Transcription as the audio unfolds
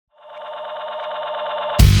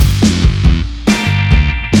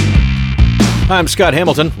I'm Scott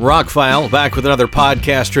Hamilton, Rockfile, back with another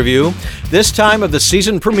podcast review, this time of the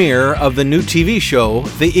season premiere of the new TV show,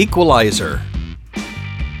 The Equalizer.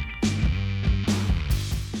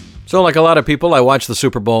 So like a lot of people, I watched the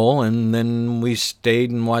Super Bowl, and then we stayed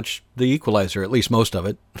and watched The Equalizer, at least most of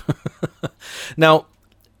it. Now,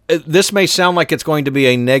 this may sound like it's going to be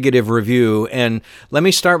a negative review, and let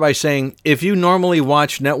me start by saying, if you normally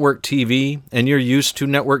watch network TV, and you're used to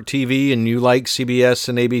network TV, and you like CBS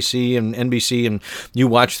and ABC and NBC, and you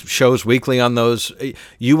watch shows weekly on those,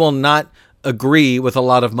 you will not agree with a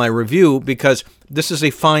lot of my review, because this is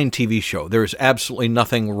a fine TV show. There is absolutely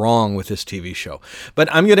nothing wrong with this TV show.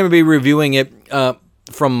 But I'm going to be reviewing it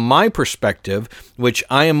from my perspective, which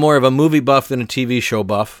I am more of a movie buff than a TV show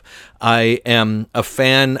buff. I am a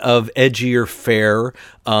fan of edgier fare.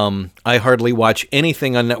 I hardly watch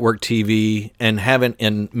anything on network TV and haven't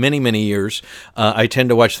in many, many years. I tend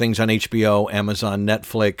to watch things on HBO, Amazon,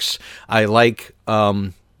 Netflix. I like...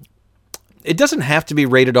 It doesn't have to be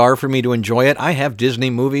rated R for me to enjoy it. I have Disney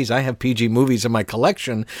movies, I have PG movies in my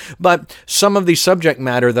collection, but some of the subject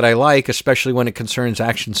matter that I like, especially when it concerns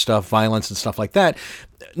action stuff, violence and stuff like that,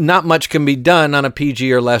 not much can be done on a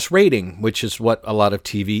PG or less rating, which is what a lot of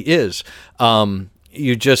TV is.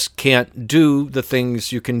 You just can't do the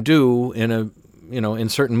things you can do in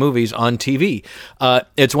certain movies on TV.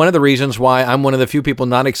 It's one of the reasons why I'm one of the few people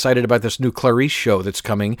not excited about this new Clarice show that's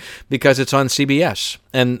coming, because it's on CBS,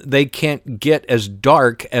 and they can't get as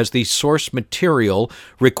dark as the source material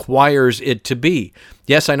requires it to be.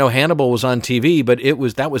 Yes, I know Hannibal was on TV, but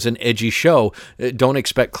that was an edgy show. Don't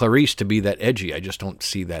expect Clarice to be that edgy. I just don't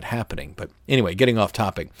see that happening. But anyway, getting off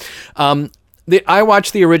topic. I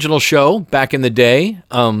watched the original show back in the day.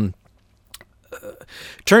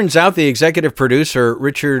 Turns out the executive producer,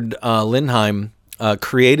 Richard Lindheim,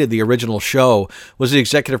 created the original show, was the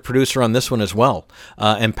executive producer on this one as well,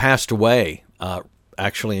 and passed away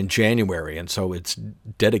actually in January, and so it's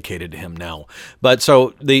dedicated to him now. But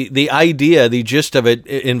so the idea, the gist of it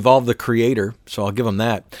involved the creator, so I'll give him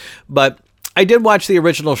that. But I did watch the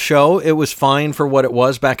original show. It was fine for what it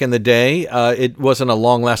was back in the day. It wasn't a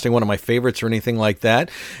long-lasting one of my favorites or anything like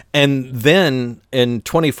that. And then in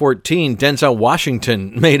 2014, Denzel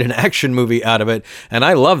Washington made an action movie out of it, and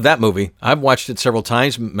I love that movie. I've watched it several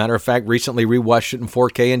times. Matter of fact, recently rewatched it in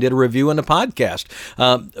 4K and did a review on the podcast.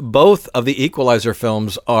 Both of the Equalizer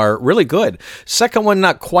films are really good. Second one,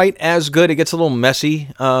 not quite as good. It gets a little messy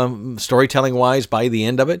storytelling-wise by the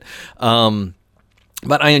end of it.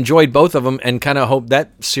 But I enjoyed both of them and kind of hoped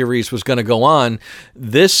that series was going to go on.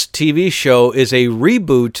 This TV show is a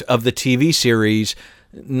reboot of the TV series,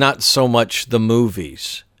 not so much the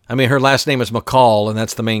movies. I mean, her last name is McCall, and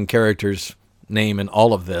that's the main character's name in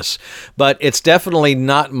all of this. But it's definitely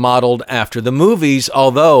not modeled after the movies,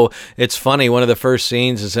 although it's funny. One of the first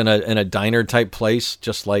scenes is in a diner type place,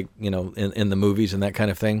 just like, in the movies and that kind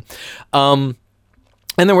of thing. And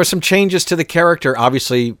there were some changes to the character,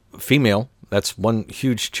 obviously female. That's one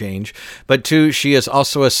huge change. But two, she is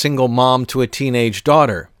also a single mom to a teenage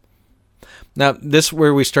daughter. Now, this is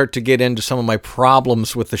where we start to get into some of my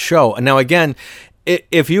problems with the show. Now, again,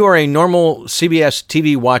 if you are a normal CBS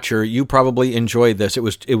TV watcher, you probably enjoyed this. It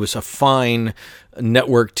was a fine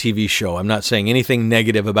network TV show. I'm not saying anything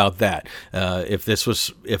negative about that.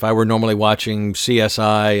 If I were normally watching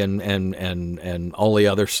CSI and all the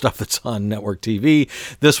other stuff that's on network TV,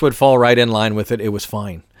 this would fall right in line with it. It was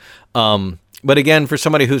fine. But again, for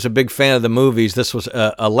somebody who's a big fan of the movies, this was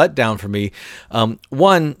a letdown for me.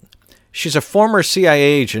 One, she's a former CIA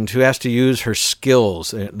agent who has to use her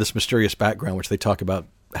skills, this mysterious background, which they talk about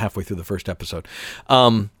halfway through the first episode.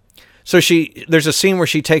 So there's a scene where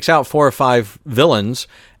she takes out 4 or 5 villains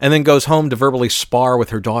and then goes home to verbally spar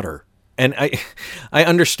with her daughter. And I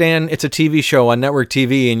understand it's a TV show on network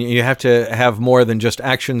TV, and you have to have more than just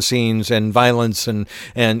action scenes and violence, and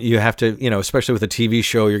you have to, especially with a TV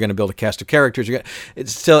show, you're going to build a cast of characters.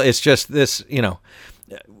 It's just this,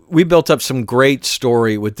 we built up some great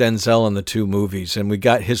story with Denzel in the 2 movies, and we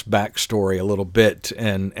got his backstory a little bit,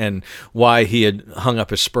 and why he had hung up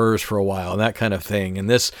his spurs for a while, and that kind of thing. And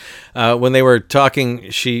this, when they were talking,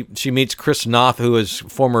 she meets Chris Noth, who is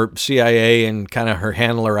former CIA and kind of her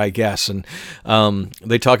handler, I guess, and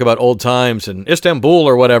they talk about old times and Istanbul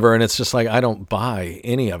or whatever, and it's just like, I don't buy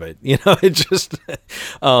any of it. It just...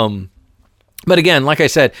 But again, like I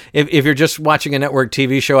said, if you're just watching a network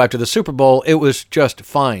TV show after the Super Bowl, it was just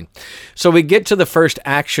fine. So we get to the first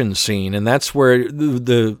action scene, and that's where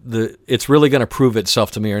the it's really going to prove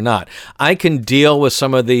itself to me or not. I can deal with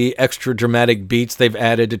some of the extra dramatic beats they've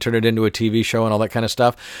added to turn it into a TV show and all that kind of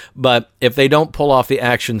stuff, but if they don't pull off the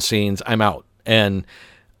action scenes, I'm out. And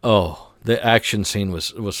the action scene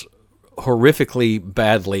was horrifically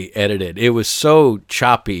badly edited. It was so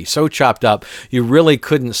choppy, so chopped up. You really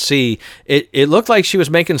couldn't see. It looked like she was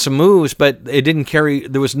making some moves, but it didn't carry.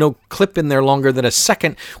 There was no clip in there longer than a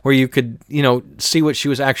second where you could, see what she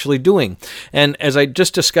was actually doing. And as I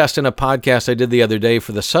just discussed in a podcast I did the other day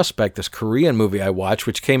for The Suspect, this Korean movie I watched,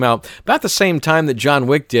 which came out about the same time that John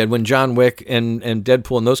Wick did, when John Wick and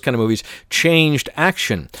Deadpool and those kind of movies changed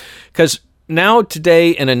action. Because now today,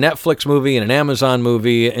 in a Netflix movie, in an Amazon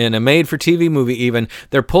movie, in a made-for-TV movie even,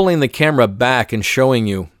 they're pulling the camera back and showing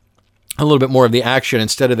you a little bit more of the action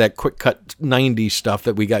instead of that quick-cut 90s stuff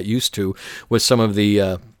that we got used to with some of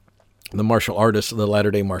the martial artists, the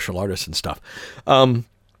latter-day martial artists and stuff.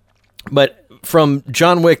 But from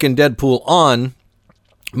John Wick and Deadpool on,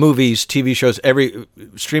 movies, TV shows, every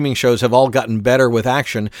streaming shows have all gotten better with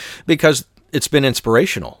action because it's been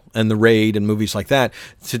inspirational, and The Raid and movies like that,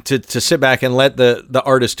 to sit back and let the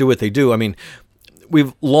artists do what they do. I mean,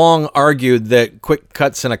 we've long argued that quick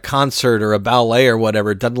cuts in a concert or a ballet or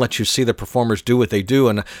whatever doesn't let you see the performers do what they do,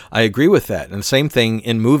 and I agree with that. And the same thing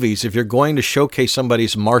in movies. If you're going to showcase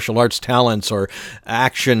somebody's martial arts talents or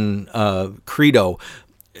action credo,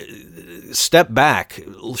 step back,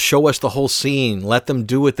 show us the whole scene, let them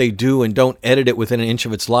do what they do, and don't edit it within an inch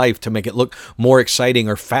of its life to make it look more exciting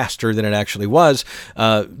or faster than it actually was.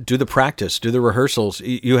 Do the practice, do the rehearsals.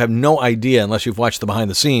 You have no idea, unless you've watched the behind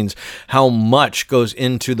the scenes, how much goes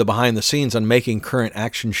into the behind the scenes on making current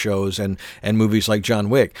action shows and movies like John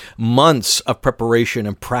Wick. Months of preparation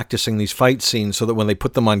and practicing these fight scenes so that when they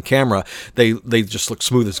put them on camera, they just look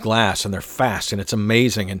smooth as glass, and they're fast, and it's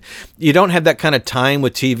amazing. And you don't have that kind of time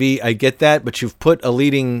with TV. I get that, but you've put a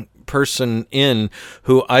leading person in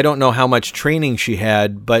who I don't know how much training she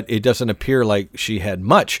had, but it doesn't appear like she had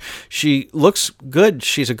much. She looks good.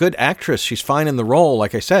 She's a good actress. She's fine in the role.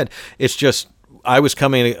 Like I said, it's just, I was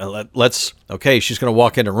coming, she's going to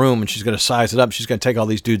walk in a room and she's going to size it up. She's going to take all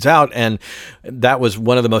these dudes out. And that was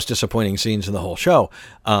one of the most disappointing scenes in the whole show.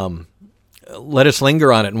 Let us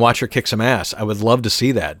linger on it and watch her kick some ass. I would love to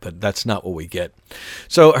see that, but that's not what we get.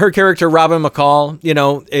 So her character, Robin McCall,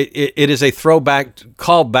 it is a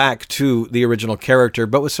call back to the original character,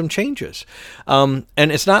 but with some changes. And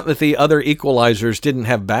it's not that the other Equalizers didn't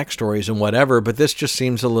have backstories and whatever, but this just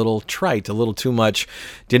seems a little trite, a little too much.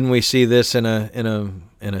 Didn't we see this in a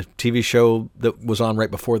TV show that was on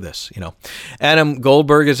right before this? Adam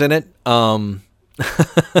Goldberg is in it.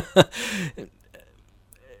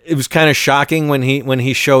 It was kind of shocking when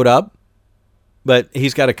he showed up, but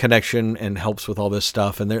he's got a connection and helps with all this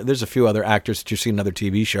stuff. And there's a few other actors that you see in other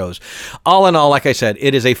TV shows. All in all, like I said,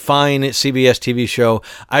 it is a fine CBS TV show.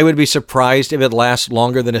 I would be surprised if it lasts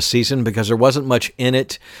longer than a season because there wasn't much in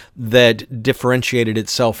it that differentiated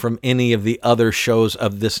itself from any of the other shows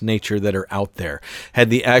of this nature that are out there. Had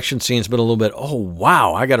the action scenes been a little bit, oh,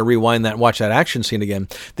 wow, I got to rewind that and watch that action scene again,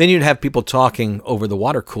 then you'd have people talking over the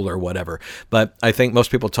water cooler or whatever. But I think most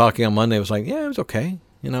people talking on Monday was like, yeah, it was okay.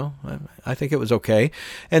 I think it was okay.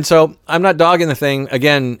 And so I'm not dogging the thing.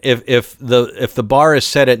 Again, if the bar is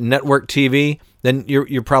set at network TV, then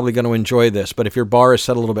you're probably going to enjoy this. But if your bar is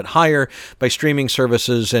set a little bit higher by streaming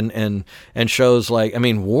services and shows like,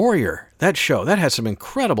 Warrior, that show, that has some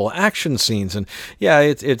incredible action scenes. And yeah,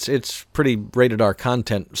 it's pretty rated R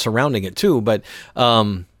content surrounding it too. But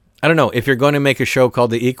I don't know, if you're going to make a show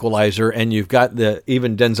called The Equalizer and you've got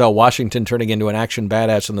even Denzel Washington turning into an action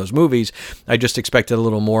badass in those movies, I just expected a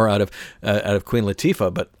little more out of Queen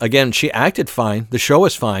Latifah. But again, she acted fine. The show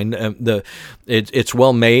is fine. It's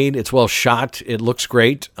well made. It's well shot. It looks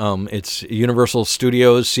great. It's Universal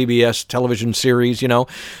Studios, CBS television series,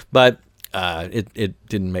 but it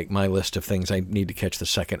didn't make my list of things I need to catch the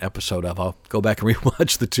second episode of. I'll go back and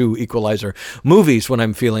rewatch the two Equalizer movies when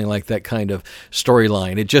I'm feeling like that kind of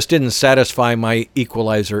storyline. It just didn't satisfy my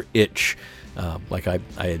Equalizer itch like I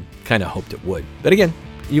had kind of hoped it would. But again,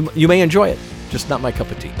 you may enjoy it, just not my cup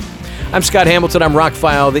of tea. I'm Scott Hamilton. I'm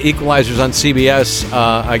Rockfile. The Equalizer's on CBS.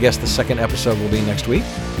 I guess the second episode will be next week.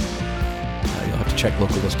 To check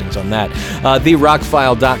local listings on that.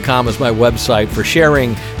 TheRockfile.com is my website for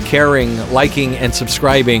sharing, caring, liking, and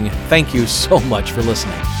subscribing. Thank you so much for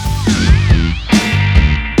listening.